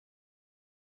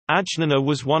Ajñana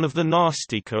was one of the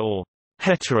Nastika or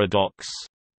heterodox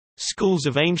schools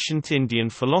of ancient Indian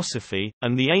philosophy,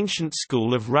 and the ancient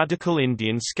school of radical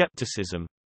Indian skepticism.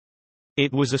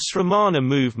 It was a Sramana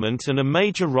movement and a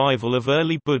major rival of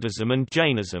early Buddhism and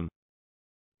Jainism.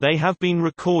 They have been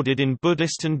recorded in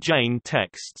Buddhist and Jain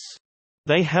texts.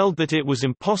 They held that it was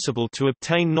impossible to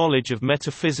obtain knowledge of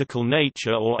metaphysical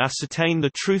nature or ascertain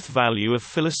the truth value of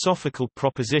philosophical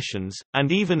propositions,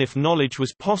 and even if knowledge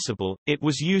was possible, it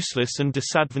was useless and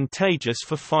disadvantageous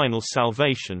for final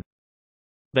salvation.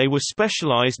 They were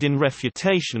specialized in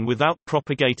refutation without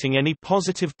propagating any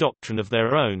positive doctrine of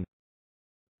their own.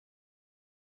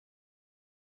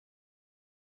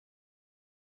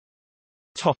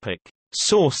 Topic: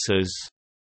 Sources.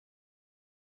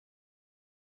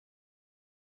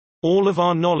 All of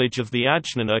our knowledge of the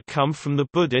Ajñana come from the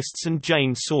Buddhists and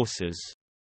Jain sources.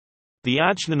 The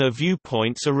Ajñana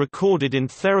viewpoints are recorded in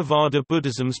Theravada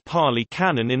Buddhism's Pali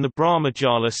Canon in the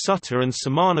Brahmajala Sutta and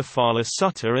Samanaphala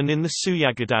Sutta and in the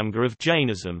Suyagadamga of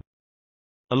Jainism.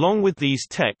 Along with these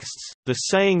texts, the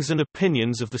sayings and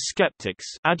opinions of the skeptics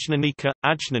Ajñanika,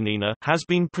 Ajñanina has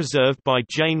been preserved by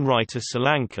Jain writer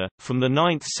Salanka, from the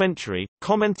 9th century,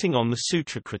 commenting on the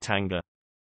Sutrakritanga.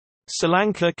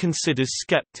 Salanka considers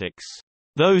skeptics,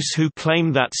 "those who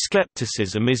claim that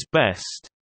skepticism is best,"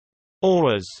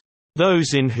 or as,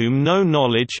 "those in whom no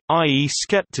knowledge, i.e.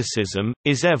 skepticism,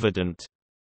 is evident."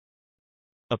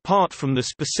 Apart from the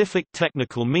specific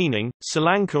technical meaning,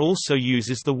 Salanka also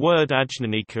uses the word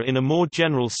Ajñanika in a more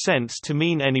general sense to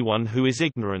mean anyone who is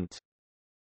ignorant.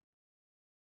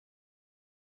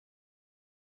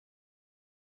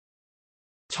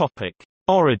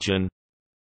 Origin.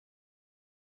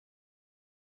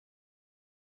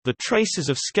 The traces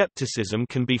of skepticism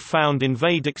can be found in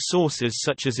Vedic sources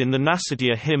such as in the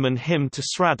Nasadiya hymn and hymn to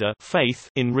Sraddha faith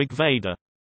in Rigveda.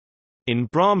 In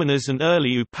Brahmanas and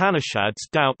early Upanishads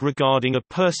doubt regarding a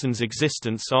person's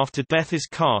existence after death is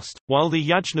cast, while the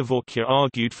Yajnavalkya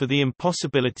argued for the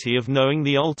impossibility of knowing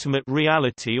the ultimate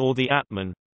reality or the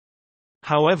atman.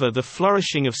 However, the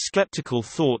flourishing of skeptical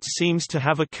thought seems to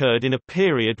have occurred in a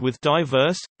period with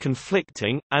diverse,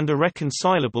 conflicting, and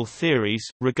irreconcilable theories,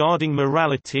 regarding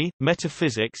morality,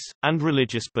 metaphysics, and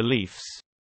religious beliefs.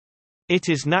 It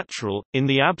is natural, in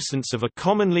the absence of a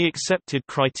commonly accepted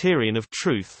criterion of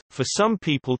truth, for some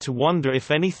people to wonder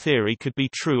if any theory could be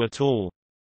true at all.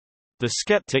 The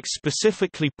skeptics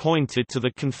specifically pointed to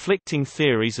the conflicting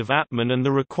theories of Atman and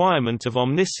the requirement of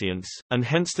omniscience, and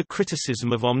hence the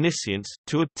criticism of omniscience,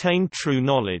 to obtain true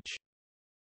knowledge.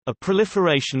 A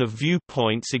proliferation of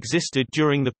viewpoints existed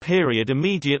during the period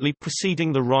immediately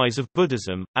preceding the rise of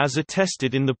Buddhism, as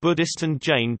attested in the Buddhist and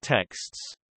Jain texts.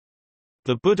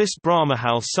 The Buddhist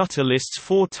Brahmajala Sutta lists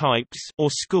 4 types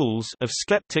or schools of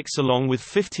skeptics along with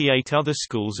 58 other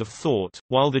schools of thought,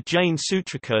 while the Jain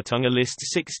Sutrakirtanga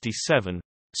lists 67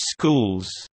 schools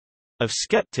of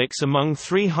skeptics among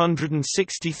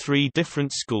 363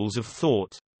 different schools of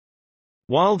thought.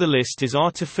 While the list is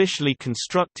artificially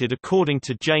constructed according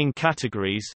to Jain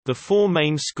categories, the 4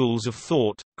 main schools of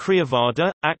thought,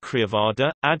 Kriyavada,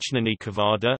 Akriyavada,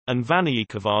 Ajnanikavada, and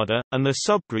Vanayikavada, and their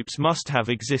subgroups must have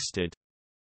existed.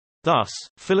 Thus,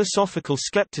 philosophical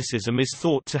skepticism is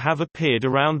thought to have appeared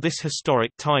around this historic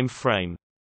time frame.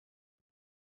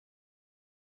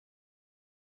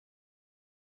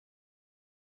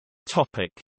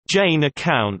 Jain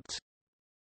account.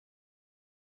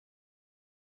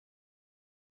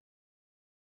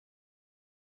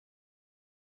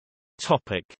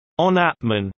 On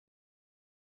Atman.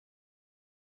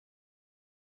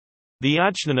 The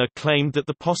Ajñana claimed that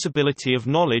the possibility of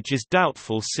knowledge is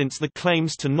doubtful since the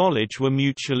claims to knowledge were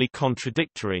mutually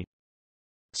contradictory.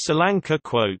 Salanka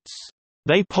quotes,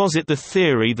 "They posit the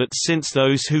theory that since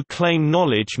those who claim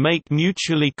knowledge make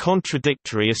mutually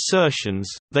contradictory assertions,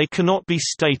 they cannot be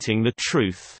stating the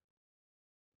truth."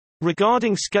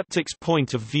 Regarding skeptics'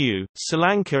 point of view,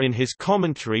 Salanka in his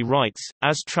commentary writes,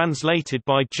 as translated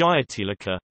by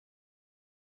Jayatilaka,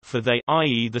 "For they,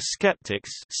 i.e. the skeptics,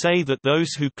 say that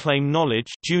those who claim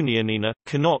knowledge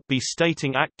cannot be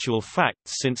stating actual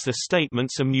facts since their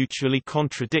statements are mutually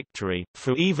contradictory,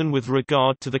 for even with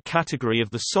regard to the category of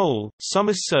the soul, some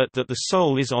assert that the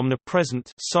soul is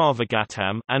omnipresent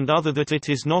and other that it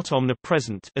is not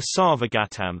omnipresent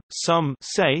some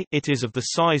say it is of the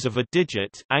size of a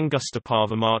digit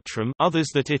others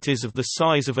that it is of the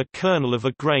size of a kernel of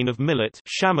a grain of millet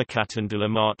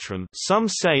some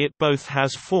say it both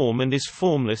has form and is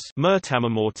formless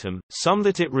some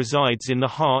that it resides in the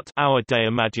heart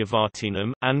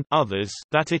and others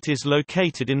that it is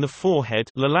located in the forehead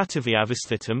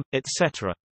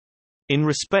etc. In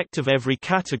respect of every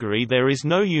category there is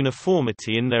no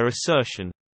uniformity in their assertion.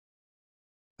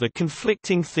 The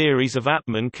conflicting theories of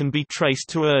Atman can be traced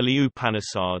to early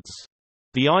Upanishads.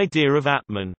 The idea of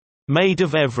Atman, made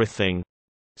of everything,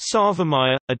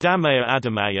 Sarvamaya, Adamaya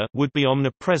Adamaya, would be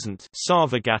omnipresent,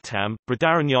 Sarvagatam,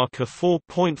 Brihadaranyaka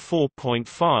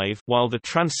 4.4.5, while the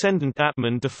transcendent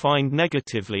Atman defined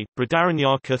negatively,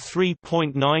 Brihadaranyaka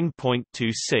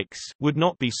 3.9.26, would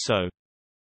not be so.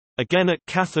 Again at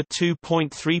Katha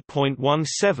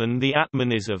 2.3.17 the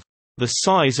Atman is of the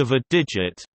size of a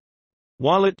digit,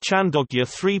 while at Chandogya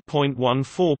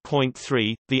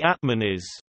 3.14.3, the Atman is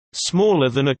smaller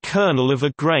than a kernel of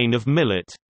a grain of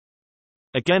millet.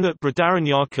 Again at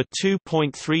Brihadaranyaka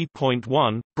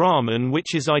 2.3.1, Brahman,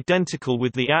 which is identical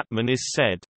with the Atman, is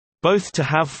said both to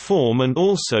have form and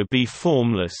also be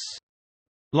formless.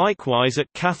 Likewise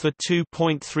at Katha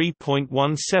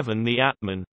 2.3.17 the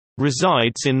Atman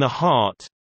resides in the heart,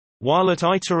 while at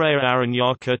Aitareya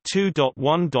Aranyaka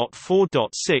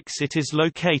 2.1.4.6 it is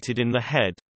located in the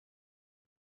head.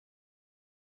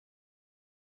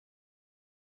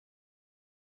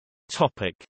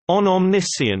 On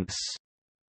omniscience.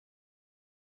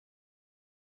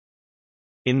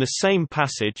 In the same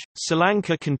passage,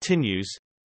 Salanka continues,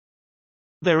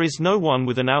 "There is no one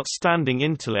with an outstanding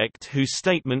intellect whose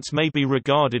statements may be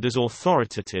regarded as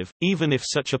authoritative. Even if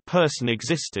such a person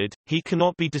existed, he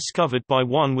cannot be discovered by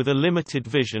one with a limited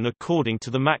vision according to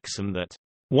the maxim that,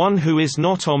 'One who is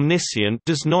not omniscient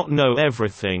does not know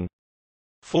everything.'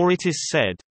 For it is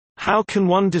said, 'How can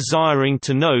one desiring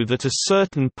to know that a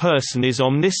certain person is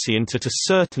omniscient at a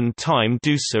certain time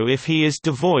do so if he is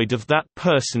devoid of that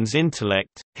person's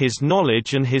intellect, his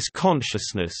knowledge and his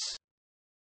consciousness?'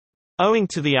 Owing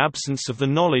to the absence of the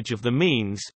knowledge of the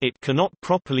means, it cannot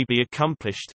properly be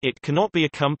accomplished. It cannot be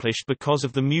accomplished because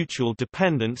of the mutual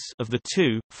dependence of the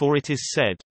two, for it is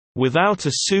said, 'Without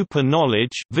a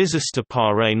super-knowledge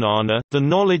the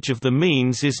knowledge of the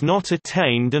means is not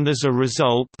attained, and as a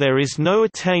result there is no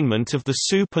attainment of the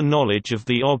super-knowledge of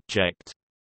the object.'"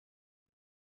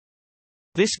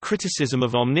 This criticism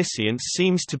of omniscience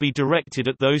seems to be directed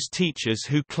at those teachers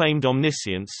who claimed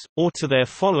omniscience, or to their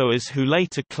followers who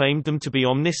later claimed them to be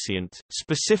omniscient,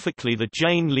 specifically the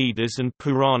Jain leaders and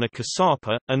Purana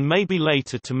Kassapa, and maybe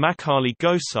later to Makkhali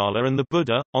Gosala and the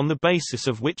Buddha, on the basis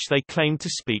of which they claimed to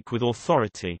speak with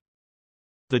authority.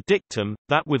 The dictum,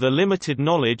 that with a limited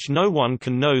knowledge no one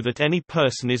can know that any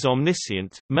person is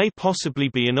omniscient, may possibly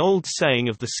be an old saying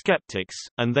of the skeptics,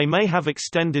 and they may have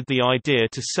extended the idea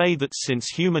to say that since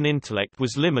human intellect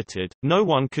was limited, no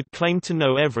one could claim to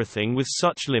know everything with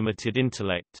such limited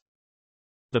intellect.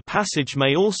 The passage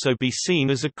may also be seen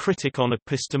as a critic on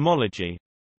epistemology.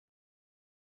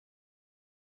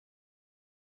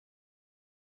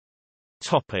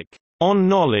 On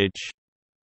knowledge.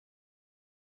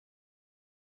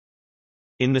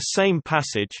 In the same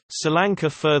passage,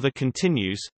 Salanka further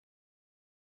continues,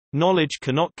 "Knowledge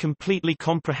cannot completely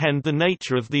comprehend the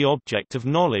nature of the object of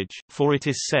knowledge, for it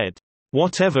is said,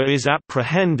 'Whatever is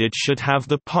apprehended should have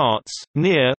the parts,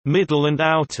 near, middle and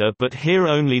outer, but here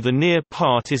only the near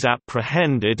part is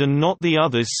apprehended and not the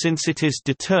others, since it is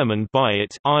determined by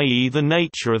it, i.e. the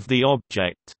nature of the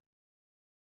object.'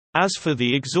 As for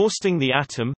the exhausting the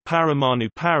atom, paramanu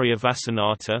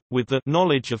paryavasanata, with the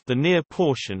knowledge of the near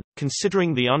portion,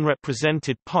 considering the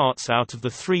unrepresented parts out of the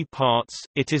three parts,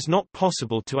 it is not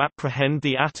possible to apprehend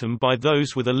the atom by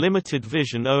those with a limited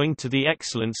vision owing to the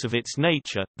excellence of its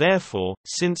nature. Therefore,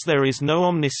 since there is no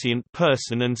omniscient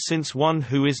person and since one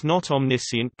who is not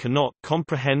omniscient cannot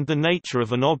comprehend the nature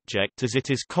of an object as it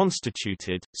is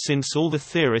constituted, since all the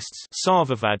theorists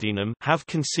have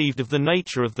conceived of the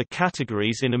nature of the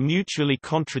categories in a mutually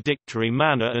contradictory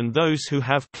manner, and those who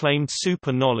have claimed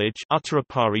super-knowledge are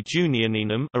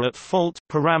at fault.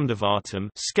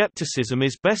 Skepticism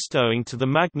is best owing to the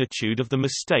magnitude of the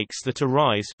mistakes that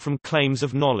arise from claims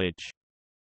of knowledge.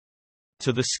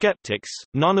 To the skeptics,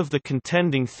 none of the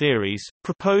contending theories,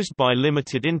 proposed by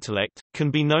limited intellect, can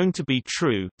be known to be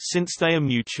true, since they are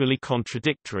mutually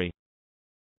contradictory.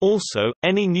 Also,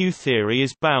 any new theory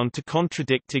is bound to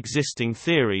contradict existing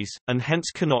theories, and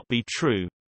hence cannot be true.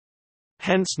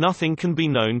 Hence nothing can be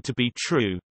known to be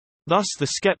true. Thus the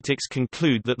skeptics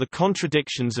conclude that the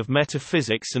contradictions of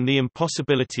metaphysics and the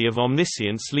impossibility of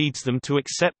omniscience leads them to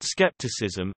accept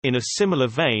skepticism. In a similar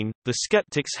vein, the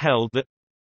skeptics held that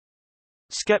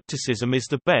skepticism is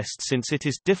the best since it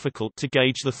is difficult to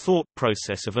gauge the thought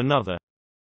process of another.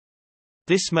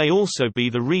 This may also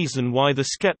be the reason why the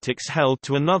skeptics held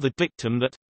to another dictum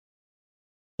that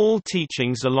all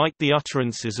teachings are like the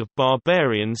utterances of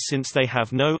barbarians since they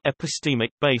have no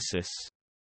epistemic basis.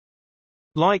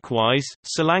 Likewise,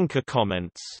 Salanka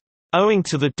comments, "Owing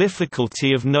to the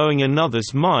difficulty of knowing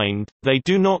another's mind, they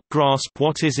do not grasp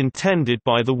what is intended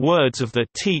by the words of their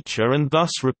teacher and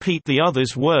thus repeat the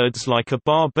other's words like a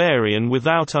barbarian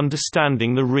without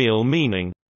understanding the real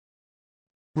meaning."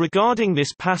 Regarding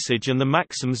this passage and the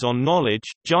maxims on knowledge,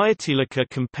 Jyotilaka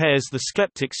compares the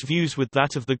skeptic's views with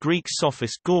that of the Greek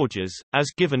sophist Gorgias,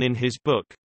 as given in his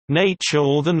book, Nature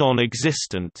or the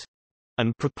Non-Existent,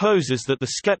 and proposes that the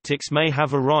skeptics may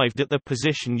have arrived at their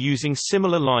position using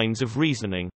similar lines of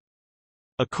reasoning.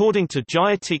 According to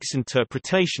Jyotik's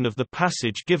interpretation of the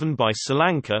passage given by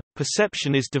Salanka,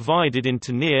 perception is divided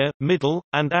into near, middle,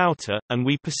 and outer, and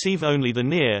we perceive only the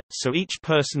near, so each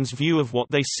person's view of what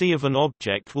they see of an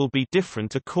object will be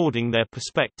different according their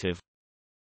perspective.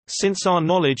 Since our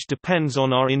knowledge depends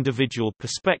on our individual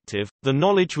perspective, the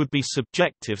knowledge would be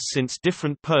subjective since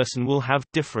different person will have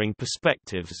differing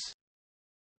perspectives.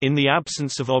 In the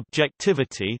absence of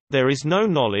objectivity, there is no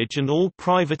knowledge and all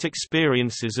private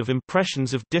experiences of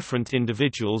impressions of different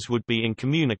individuals would be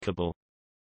incommunicable.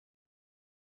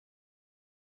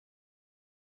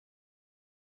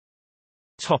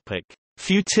 Topic: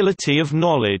 Futility of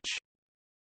knowledge.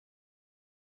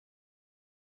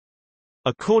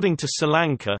 According to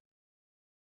Salanka,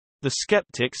 the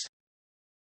skeptics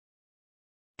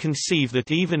conceive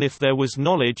that even if there was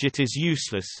knowledge it is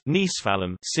useless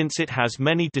since it has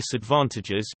many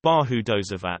disadvantages.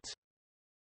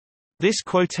 This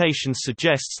quotation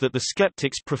suggests that the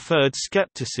skeptics preferred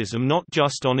skepticism not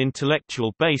just on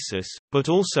intellectual basis, but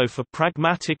also for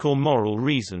pragmatic or moral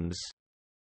reasons.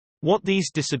 What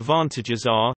these disadvantages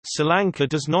are, Salanka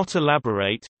does not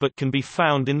elaborate, but can be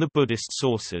found in the Buddhist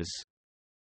sources.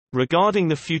 Regarding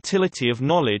the futility of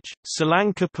knowledge,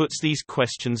 Salanka puts these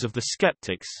questions of the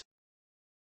skeptics.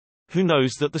 Who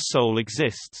knows that the soul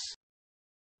exists?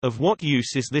 Of what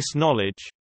use is this knowledge?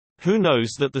 Who knows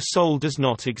that the soul does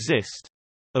not exist?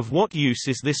 Of what use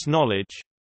is this knowledge?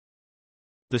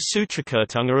 The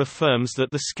Sutrakirtunga affirms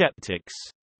that the skeptics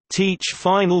teach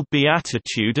final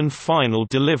beatitude and final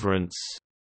deliverance.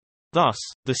 Thus,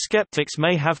 the skeptics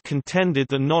may have contended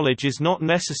that knowledge is not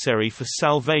necessary for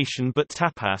salvation but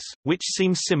tapas, which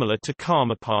seems similar to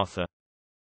karmapatha.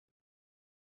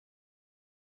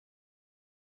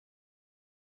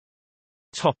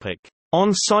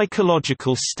 On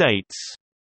psychological states.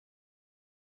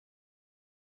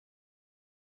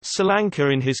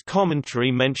 Salanka in his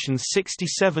commentary mentions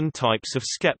 67 types of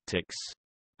skeptics.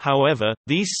 However,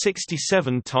 these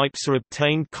 67 types are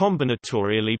obtained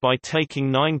combinatorially by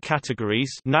taking 9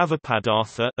 categories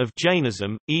of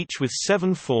Jainism, each with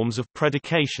 7 forms of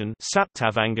predication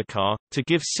to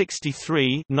give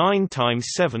 63 9 times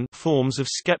 7 forms of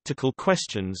skeptical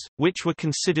questions, which were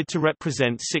considered to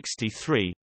represent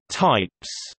 63 types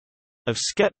of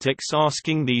skeptics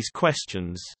asking these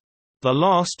questions. The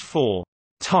last 4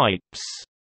 types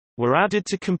were added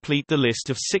to complete the list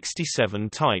of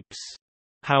 67 types.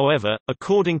 However,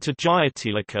 according to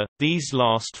Jyotilaka, these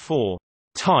last 4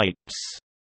 types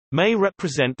may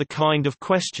represent the kind of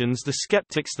questions the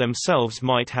skeptics themselves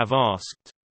might have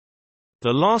asked.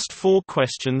 The last 4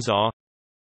 questions are: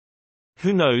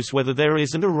 who knows whether there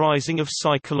is an arising of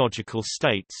psychological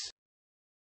states?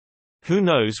 Who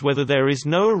knows whether there is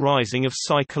no arising of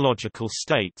psychological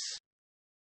states?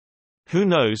 Who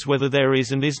knows whether there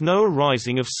is and is no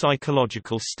arising of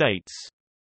psychological states?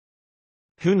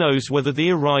 Who knows whether the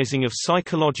arising of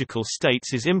psychological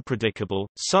states is impredicable?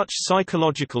 Such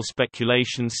psychological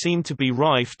speculations seem to be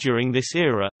rife during this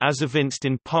era, as evinced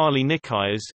in Pali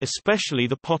Nikayas, especially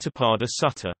the Potthapada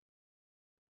Sutta.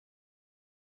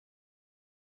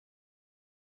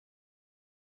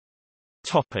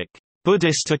 Topic: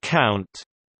 Buddhist account.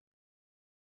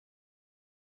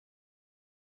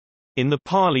 In the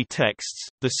Pali texts,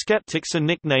 the skeptics are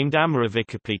nicknamed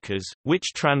Amaravikipikas,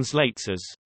 which translates as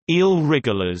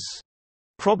eel-wrigglers,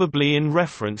 probably in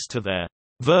reference to their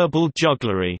verbal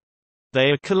jugglery. They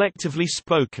are collectively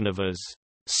spoken of as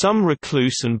some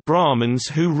recluse and Brahmins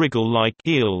who wriggle like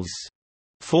eels.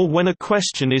 For when a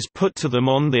question is put to them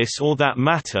on this or that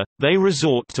matter, they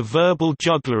resort to verbal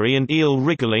jugglery and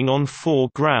eel-wriggling on 4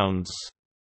 grounds.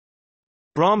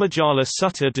 Brahmajala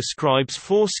Sutta describes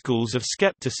 4 schools of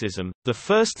skepticism, the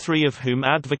first 3 of whom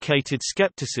advocated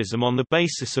skepticism on the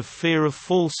basis of fear of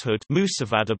falsehood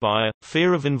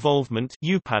fear of involvement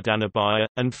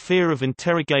and fear of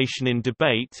interrogation in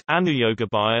debate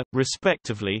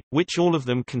respectively, which all of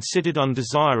them considered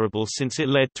undesirable since it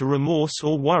led to remorse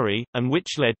or worry, and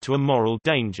which led to a moral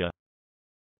danger.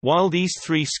 While these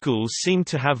three schools seem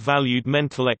to have valued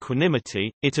mental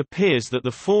equanimity, it appears that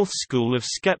the fourth school of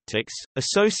skeptics,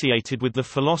 associated with the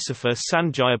philosopher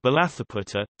Sanjaya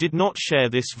Balathaputta, did not share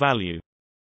this value.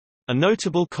 A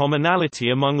notable commonality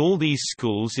among all these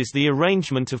schools is the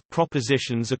arrangement of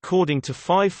propositions according to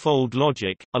five-fold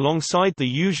logic, alongside the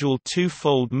usual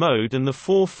two-fold mode and the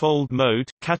four-fold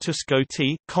mode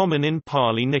common in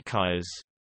Pali Nikayas.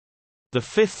 The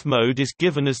fifth mode is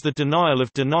given as the denial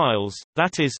of denials,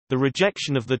 that is, the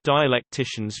rejection of the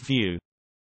dialectician's view.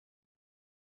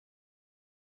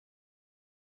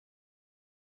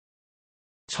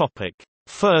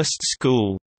 First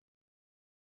school.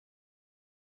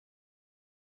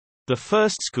 The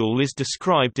first school is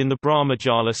described in the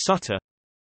Brahmajala Sutta.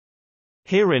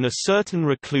 Herein a certain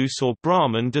recluse or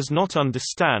Brahman does not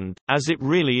understand, as it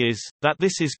really is, that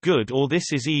this is good or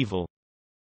this is evil.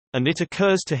 And it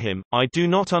occurs to him, I do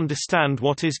not understand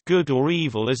what is good or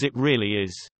evil as it really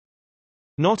is.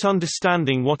 Not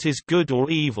understanding what is good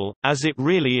or evil, as it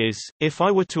really is, if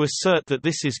I were to assert that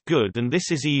this is good and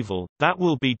this is evil, that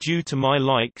will be due to my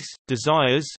likes,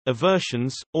 desires,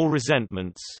 aversions, or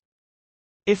resentments.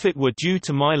 If it were due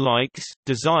to my likes,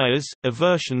 desires,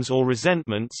 aversions or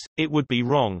resentments, it would be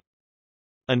wrong.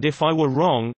 And if I were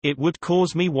wrong, it would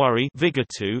cause me worry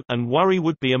and worry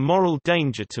would be a moral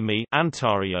danger to me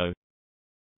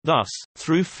Thus,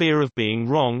 through fear of being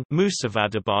wrong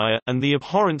and the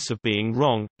abhorrence of being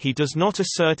wrong, he does not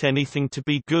assert anything to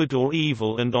be good or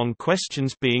evil, and on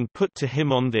questions being put to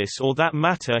him on this or that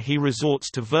matter he resorts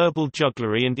to verbal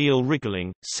jugglery and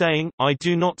eel-wriggling, saying, I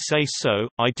do not say so,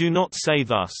 I do not say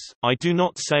thus, I do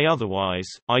not say otherwise,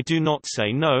 I do not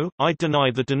say no, I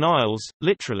deny the denials,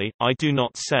 literally, I do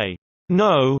not say,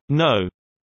 no, no.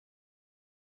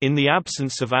 In the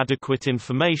absence of adequate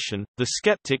information, the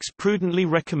skeptics prudently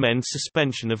recommend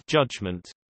suspension of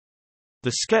judgment.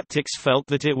 The skeptics felt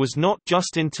that it was not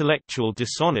just intellectual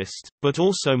dishonest, but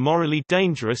also morally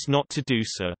dangerous not to do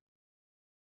so.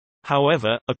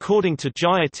 However, according to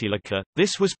Jayatilaka,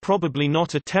 this was probably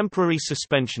not a temporary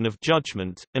suspension of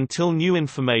judgment, until new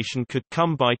information could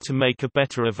come by to make a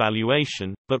better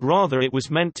evaluation, but rather it was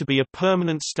meant to be a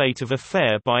permanent state of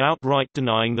affair by outright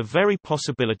denying the very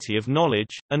possibility of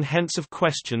knowledge, and hence of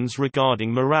questions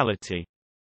regarding morality.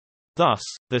 Thus,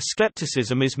 their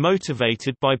skepticism is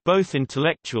motivated by both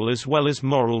intellectual as well as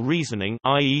moral reasoning,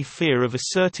 i.e. fear of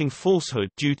asserting falsehood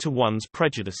due to one's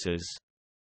prejudices.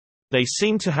 They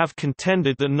seem to have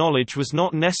contended that knowledge was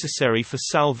not necessary for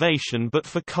salvation but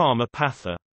for karma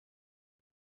patha.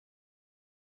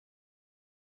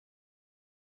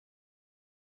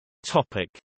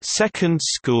 Second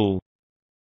school.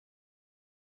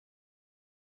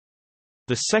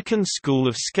 The second school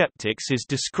of skeptics is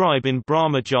described in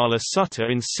Brahmajala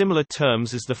Sutta in similar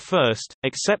terms as the first,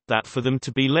 except that for them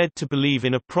to be led to believe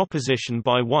in a proposition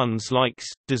by one's likes,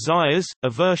 desires,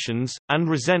 aversions, and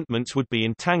resentments would be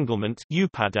entanglement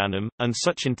and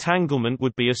such entanglement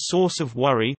would be a source of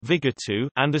worry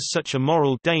and as such a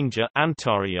moral danger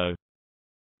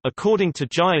According to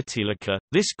Jayatilaka,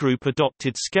 this group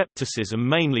adopted skepticism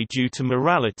mainly due to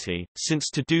morality, since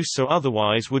to do so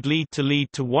otherwise would lead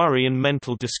to worry and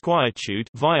mental disquietude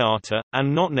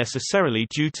and not necessarily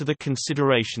due to the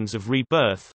considerations of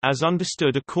rebirth, as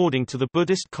understood according to the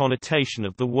Buddhist connotation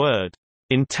of the word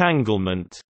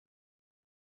entanglement.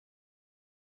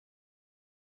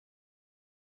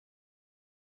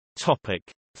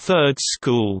 Third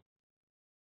school.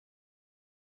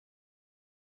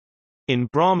 In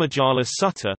Brahmajala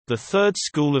Sutta, the third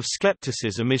school of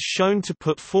skepticism is shown to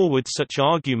put forward such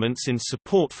arguments in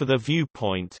support for their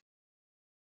viewpoint.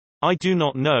 I do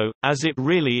not know, as it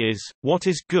really is, what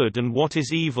is good and what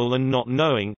is evil, and not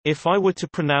knowing, if I were to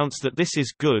pronounce that this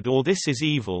is good or this is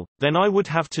evil, then I would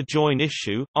have to join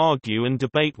issue, argue and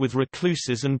debate with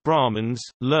recluses and Brahmins,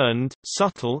 learned,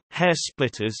 subtle,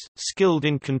 hair-splitters, skilled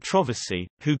in controversy,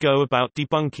 who go about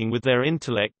debunking with their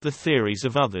intellect the theories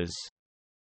of others.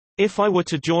 If I were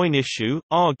to join issue,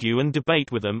 argue and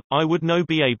debate with them, I would no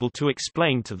be able to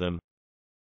explain to them.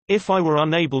 If I were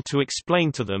unable to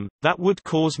explain to them, that would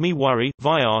cause me worry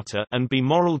and be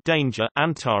moral danger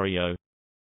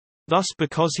Thus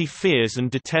because he fears and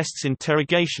detests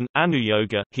interrogation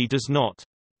he does not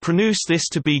pronounce this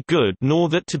to be good nor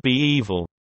that to be evil.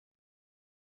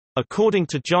 According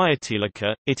to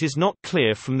Jayatilaka, it is not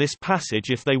clear from this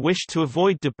passage if they wished to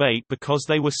avoid debate because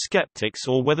they were skeptics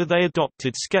or whether they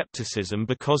adopted skepticism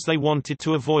because they wanted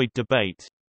to avoid debate.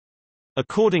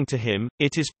 According to him,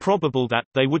 it is probable that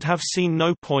they would have seen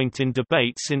no point in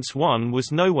debate since one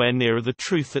was nowhere nearer the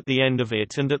truth at the end of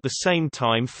it, and at the same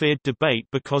time feared debate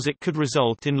because it could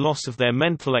result in loss of their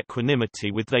mental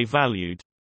equanimity with they valued.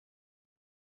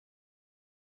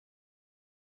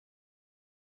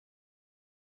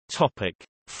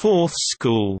 Fourth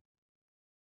school.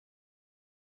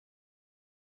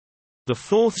 The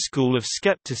fourth school of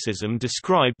skepticism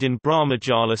described in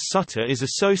Brahmajala Sutta is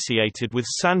associated with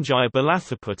Sanjaya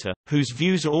Balathaputta, whose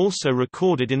views are also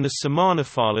recorded in the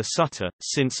Samanaphala Sutta,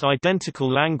 since identical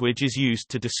language is used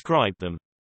to describe them.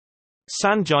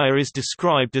 Sanjaya is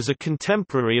described as a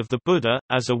contemporary of the Buddha,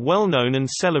 as a well-known and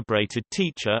celebrated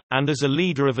teacher, and as a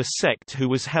leader of a sect who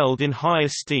was held in high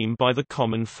esteem by the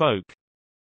common folk.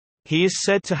 He is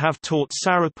said to have taught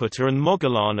Sariputta and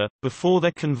Moggallana, before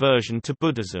their conversion to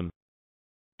Buddhism.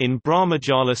 In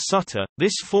Brahmajala Sutta,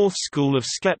 this fourth school of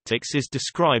skeptics is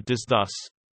described as thus: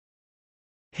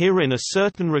 herein a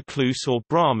certain recluse or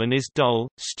Brahman is dull,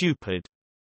 stupid.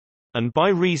 And by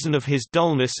reason of his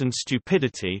dullness and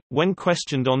stupidity, when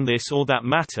questioned on this or that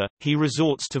matter, he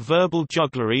resorts to verbal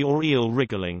jugglery or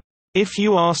eel-wriggling. If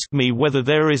you ask me whether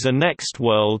there is a next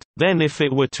world, then if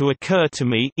it were to occur to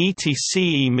me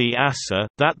etc me asa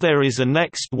that there is a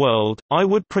next world, I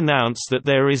would pronounce that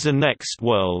there is a next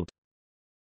world.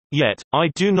 Yet, I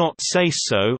do not say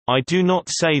so, I do not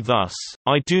say thus,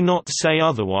 I do not say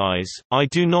otherwise, I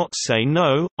do not say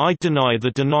no, I deny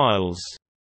the denials.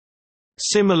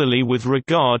 Similarly with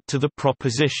regard to the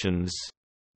propositions.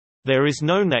 There is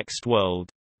no next world.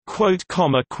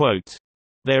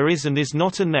 There is and is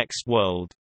not a next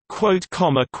world.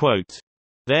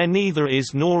 There neither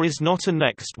is nor is not a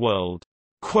next world.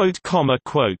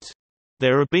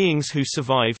 There are beings who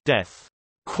survive death.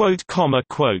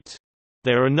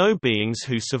 There are no beings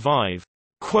who survive.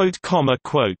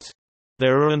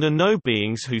 There are and are no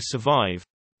beings who survive.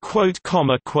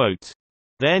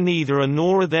 There neither are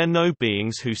nor are there no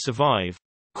beings who survive.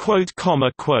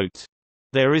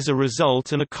 There is a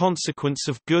result and a consequence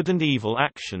of good and evil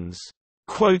actions.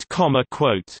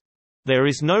 There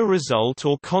is no result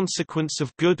or consequence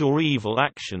of good or evil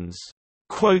actions.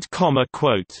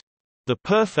 The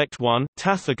perfect one,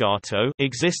 Tathagato,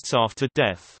 exists after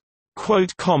death.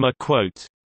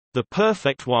 The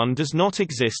perfect one does not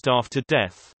exist after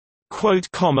death.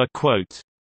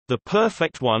 The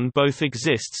perfect one both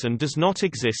exists and does not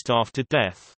exist after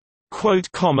death.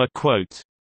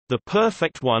 The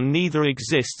perfect one neither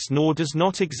exists nor does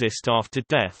not exist after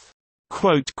death.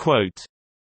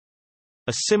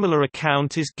 A similar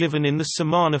account is given in the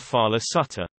Samanaphala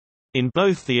Sutta. In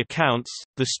both the accounts,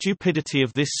 the stupidity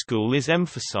of this school is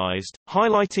emphasized,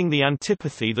 highlighting the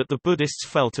antipathy that the Buddhists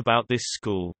felt about this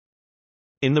school.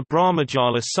 In the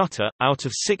Brahmajala Sutta, out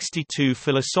of 62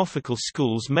 philosophical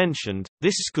schools mentioned,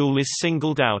 this school is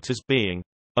singled out as being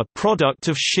a product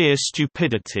of sheer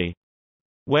stupidity,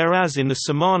 whereas in the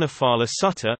Samanaphala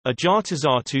Sutta,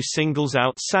 Ajatasattu singles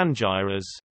out Sanjaya as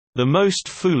the most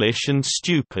foolish and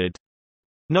stupid.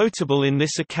 Notable in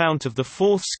this account of the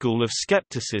fourth school of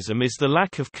skepticism is the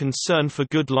lack of concern for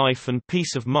good life and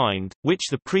peace of mind, which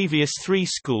the previous three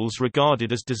schools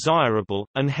regarded as desirable,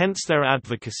 and hence their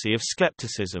advocacy of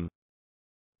skepticism.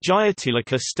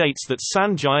 Jayatilaka states that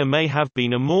Sanjaya may have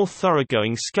been a more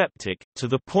thoroughgoing skeptic, to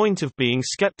the point of being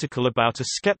skeptical about a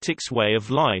skeptic's way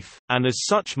of life, and as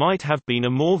such might have been a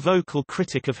more vocal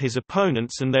critic of his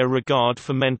opponents and their regard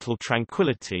for mental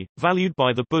tranquility, valued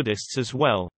by the Buddhists as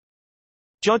well.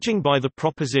 Judging by the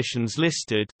propositions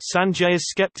listed, Sanjaya's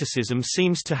skepticism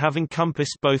seems to have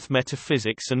encompassed both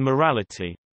metaphysics and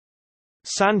morality.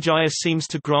 Sanjaya seems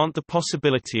to grant the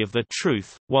possibility of their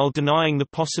truth, while denying the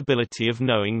possibility of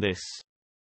knowing this.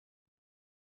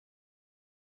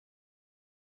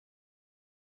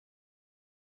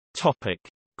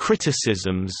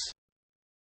 Criticisms.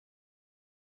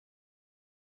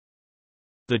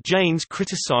 The Jains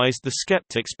criticized the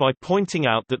skeptics by pointing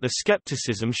out that their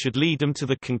skepticism should lead them to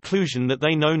the conclusion that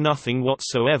they know nothing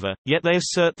whatsoever, yet they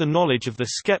assert the knowledge of their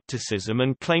skepticism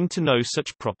and claim to know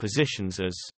such propositions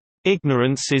as,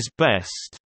 "ignorance is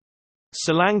best."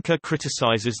 Salanka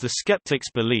criticizes the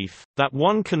skeptic's belief, that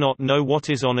one cannot know what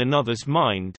is on another's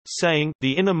mind, saying,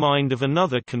 the inner mind of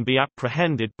another can be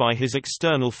apprehended by his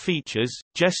external features,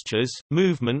 gestures,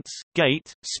 movements,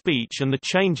 gait, speech and the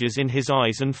changes in his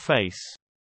eyes and face.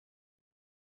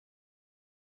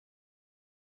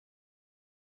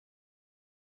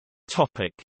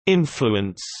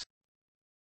 Influence.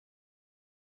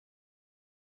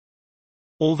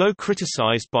 Although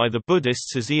criticized by the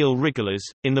Buddhists as eel-wrigglers,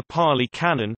 in the Pali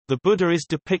Canon, the Buddha is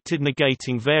depicted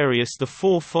negating various the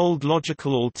fourfold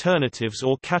logical alternatives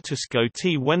or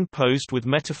katuskoti when posed with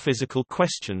metaphysical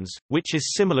questions, which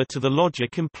is similar to the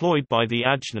logic employed by the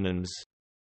Ajñanans.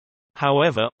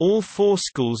 However, all four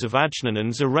schools of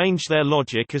Ajñanans arrange their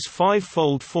logic as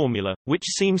five-fold formula, which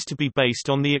seems to be based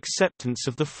on the acceptance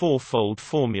of the fourfold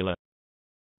formula.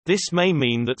 This may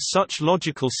mean that such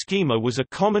logical schema was a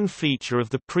common feature of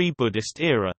the pre-Buddhist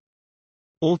era.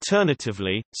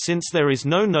 Alternatively, since there is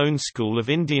no known school of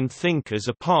Indian thinkers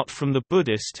apart from the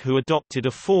Buddhist who adopted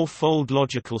a four-fold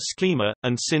logical schema,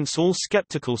 and since all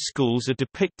skeptical schools are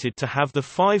depicted to have the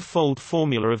five-fold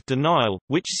formula of denial,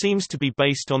 which seems to be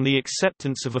based on the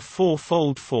acceptance of a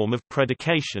four-fold form of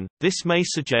predication, this may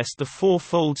suggest the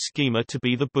four-fold schema to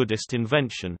be the Buddhist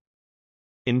invention.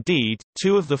 Indeed,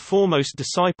 two of the foremost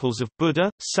disciples of Buddha,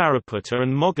 Sariputta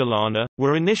and Moggallana,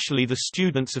 were initially the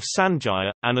students of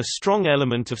Sanjaya, and a strong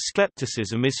element of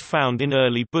skepticism is found in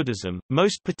early Buddhism,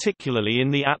 most particularly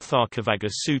in the Atthakavagga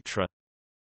Sutra.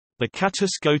 The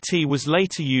Catuskoti was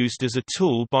later used as a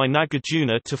tool by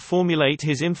Nagarjuna to formulate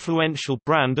his influential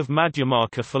brand of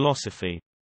Madhyamaka philosophy.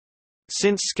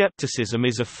 Since skepticism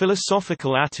is a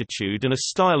philosophical attitude and a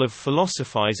style of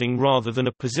philosophizing rather than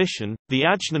a position, the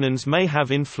Ajñanans may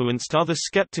have influenced other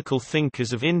skeptical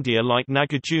thinkers of India like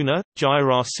Nagarjuna,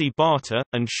 Jayarasi Bhatta,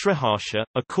 and Sriharsha.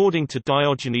 According to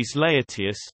Diogenes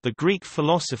Laertius, the Greek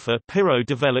philosopher Pyrrho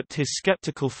developed his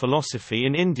skeptical philosophy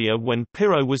in India when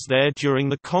Pyrrho was there during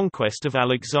the conquest of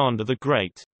Alexander the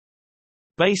Great.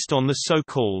 Based on the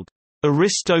so-called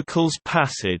Aristotle's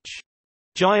passage,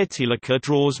 Jyotilaka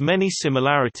draws many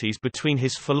similarities between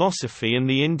his philosophy and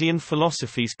the Indian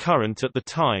philosophies current at the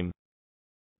time.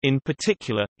 In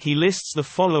particular, he lists the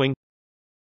following: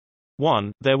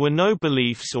 1. There were no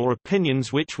beliefs or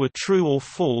opinions which were true or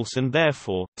false, and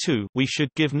therefore 2. We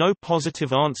should give no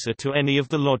positive answer to any of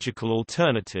the logical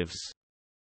alternatives.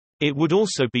 It would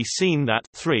also be seen that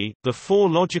 3. The four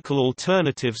logical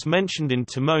alternatives mentioned in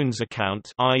Timon's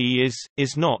account, i.e.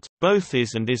 is not, both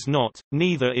is and is not,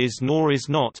 neither is nor is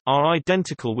not, are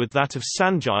identical with that of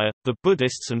Sanjaya, the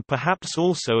Buddhists, and perhaps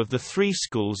also of the three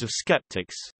schools of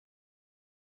skeptics.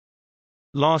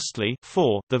 Lastly,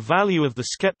 4. The value of the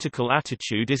skeptical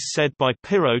attitude is said by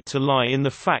Pyrrho to lie in the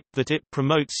fact that it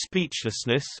promotes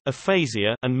speechlessness,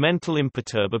 aphasia, and mental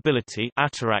imperturbability,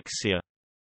 ataraxia.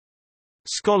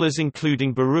 Scholars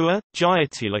including Barua,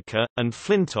 Jyotilaka, and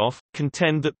Flintoff,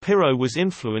 contend that Pyrrho was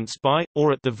influenced by,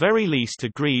 or at the very least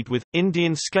agreed with,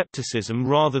 Indian skepticism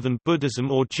rather than Buddhism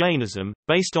or Jainism,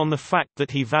 based on the fact that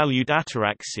he valued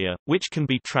ataraxia, which can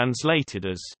be translated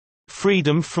as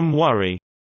freedom from worry.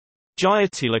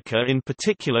 Jyotilaka in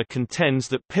particular contends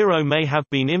that Pyrrho may have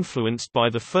been influenced by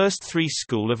the first three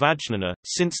school of Ajñana,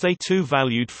 since they too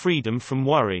valued freedom from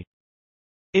worry.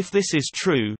 If this is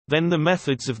true, then the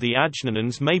methods of the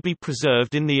Ajñanans may be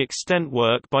preserved in the extant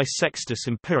work by Sextus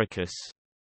Empiricus.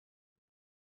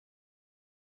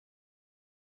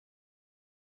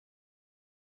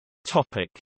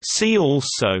 See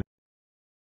also: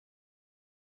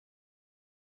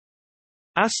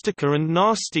 Astika and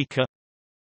Nastika,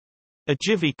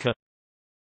 Ajivika,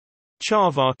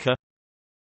 Charvaka,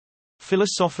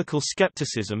 Philosophical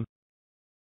skepticism,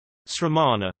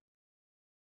 Sramana.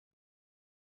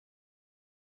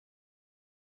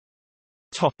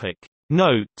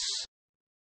 Notes.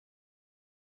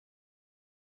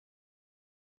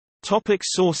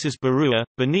 Sources: Barua,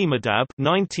 Banimadab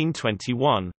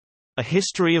 1921. A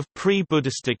History of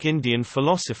Pre-Buddhistic Indian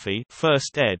Philosophy,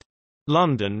 1st ed.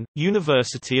 London,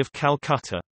 University of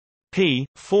Calcutta. p.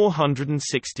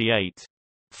 468.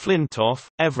 Flintoff,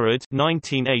 Everard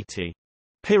 1980.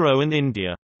 Pyrrho and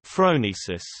India.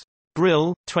 Phronesis.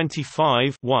 Brill,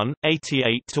 25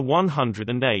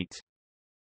 88–108.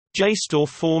 JSTOR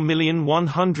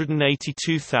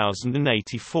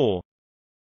 4182084.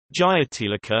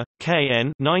 Jyotilaka,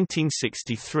 K.N.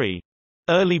 1963.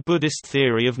 Early Buddhist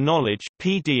Theory of Knowledge,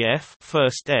 PDF,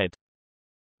 1st ed.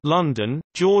 London,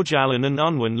 George Allen and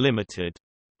Unwin Limited.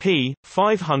 p.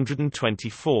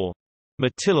 524.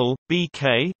 Matilal,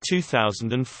 B.K.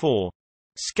 2004.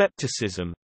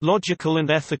 Skepticism. Logical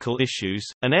and Ethical Issues,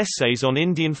 and Essays on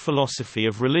Indian Philosophy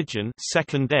of Religion,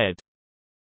 2nd ed.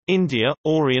 India,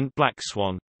 Orient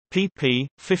Blackswan. pp.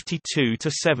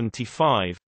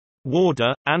 52–75.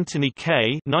 Warder, Anthony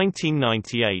K.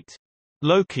 1998.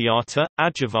 Lokayata,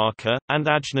 Ajivaka, and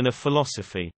Ajñana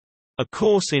Philosophy. A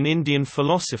Course in Indian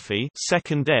Philosophy,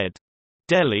 2nd ed.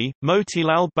 Delhi,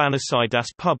 Motilal Banarsidass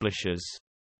Publishers.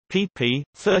 pp.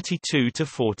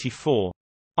 32–44.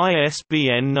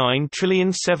 ISBN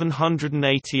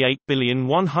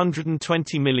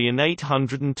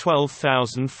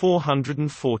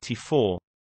 9788120812444.